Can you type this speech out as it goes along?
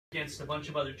against a bunch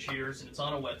of other cheers, and it's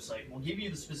on a website. We'll give you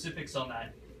the specifics on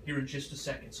that here in just a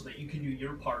second so that you can do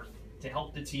your part to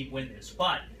help the team win this.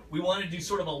 But we want to do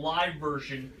sort of a live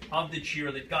version of the cheer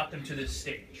that got them to this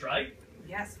stage, right?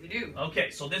 Yes, we do. Okay,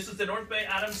 so this is the North Bay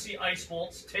Ice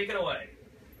Boltz. Take it away.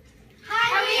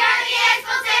 Hi, we are the Ice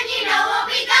Boltz, and you know what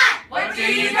we got. What do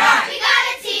you got? We got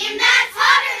a team that's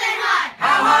hotter than hot.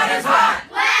 How hot is hot?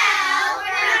 Well,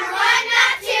 we're number 1,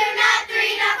 not 2, not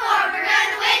 3, not 4. We're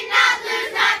gonna win, not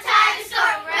lose, not tie the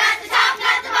score. We're at the top,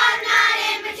 not the bottom, not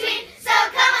in between. So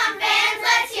come on, fans,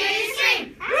 let's hear you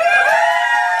scream.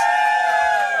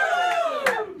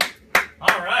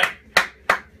 All right.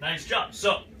 Nice job.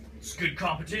 So, it's good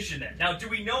competition then. Now, do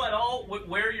we know at all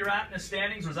where you're at in the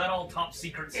standings, or is that all top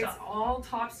secret stuff? It's all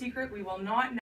top secret. We will not